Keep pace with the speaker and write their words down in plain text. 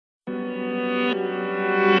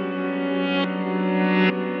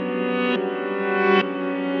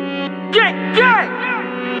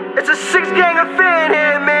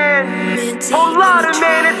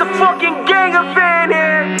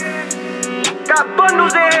Got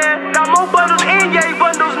bundles in here, got more bundles in yay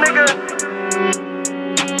bundles, nigga.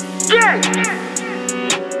 Yeah.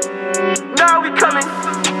 Now we coming.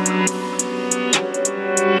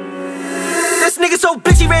 This nigga so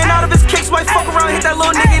bitch, he ran out of his kicks. Might fuck around, hit that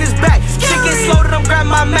little nigga in his back. Shit get slow, then I'm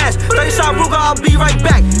grabbing my mask. 30-shot Ruger, I'll be right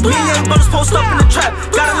back. Me and young brothers post up in the trap.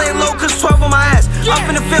 Gotta lay low, cause 12 on my ass. Up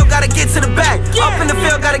in the field, gotta get to the bag. Up in the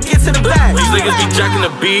field, gotta get to the bag. These niggas be jacking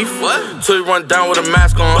the beef till you run down with a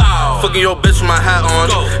mask on. Fucking your bitch with my hat on.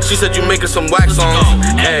 She said you making some wax songs.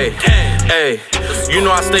 Ayy, ayy, you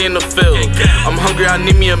know I stay in the field. I'm hungry, I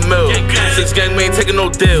need me a meal. 6 gang, we ain't taking no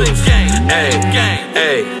deals. Ayy,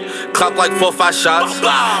 ayy. Clock like 4 or 5 shots,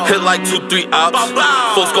 hit like 2, 3 ops.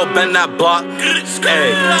 Folks go bend that block.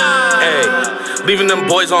 Ayy, ayy, leaving them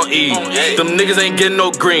boys on E. Them niggas ain't getting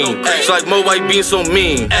no green. She like Mo, why you being so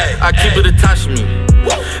mean? I keep it attached to me.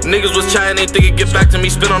 Niggas was chatting, ain't think it get back to me.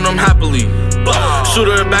 Spin on them happily.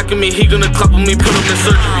 Shooter in back of me, he gonna clap on me, put him in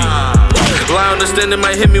surgery. Lie understanding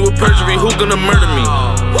might hit me with perjury. Who gonna murder me?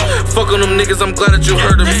 Fuck on them niggas, I'm glad that you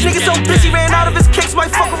heard of me. This nigga so bitch, he ran out of his kicks. Might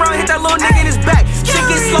fuck around, hit that little nigga in his back. Shit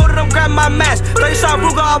get slow, then I'm grabbing my mask. 30-shot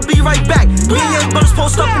Ruger, I'll be right back. Me and young brothers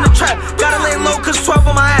post up in the trap. Gotta lay low, cause 12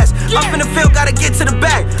 on my ass. Up in the field, gotta get to the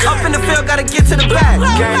bag. Up in the field, gotta get to the bag.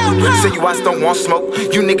 Say you watch, don't want smoke.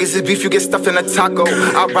 You niggas is beef, you get stuffed in a taco.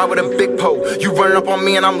 I ride with a big pole. You running up on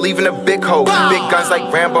me and I'm leaving a big hole. Big guns like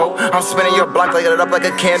Rambo. I'm spinning your block, light it up like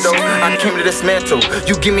a candle. I came to dismantle.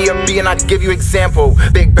 You give me a B and I give you example.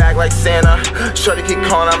 Big bag like Santa. Shorty keep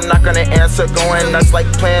calling, I'm not gonna answer. Going nuts like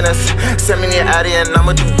planners. Send me the Addy and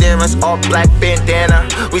I'ma do damage. All black bandana.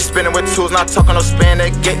 We spinning with tools, not talking no spanner.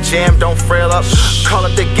 Get jammed, don't frail up. Call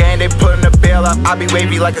up the gang, they putting the bail up. I be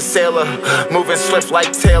wavy like a sailor. Moving swift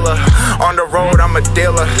like Taylor. On the road, I'm a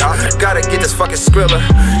dealer. Gotta get this fucking Skrilla.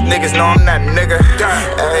 Niggas know I'm that nigga.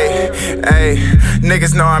 Ayy, ayy.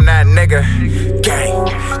 Niggas know I'm that nigga. Gang,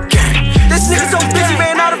 gang. This nigga so bitch, he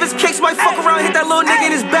ran out of his kicks. Might fuck around, hit that little nigga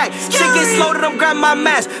in his back. Shit get slow, then I'm grabbing my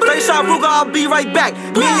mask. 30-shot Ruger, I'll be right back.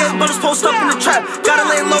 Me and young brothers post up in the trap. Gotta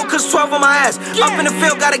lay low, cause 12 on my ass. Up in the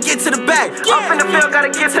field, gotta get to the bag. Up in the field, gotta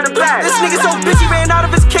get to the bag. This nigga so bitch, he ran out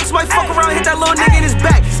of his kicks. Might fuck around, hit that little nigga in his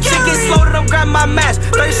back. Shit get slow, then I'm grabbing my mask.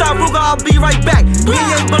 30-shot Ruger, I'll be right back. Me and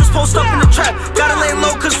young brothers post up in the trap. Gotta lay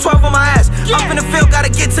low, cause 12 on my ass. Up in the field, gotta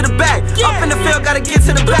get to the bag. Up in the field, gotta get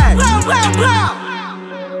to the bag.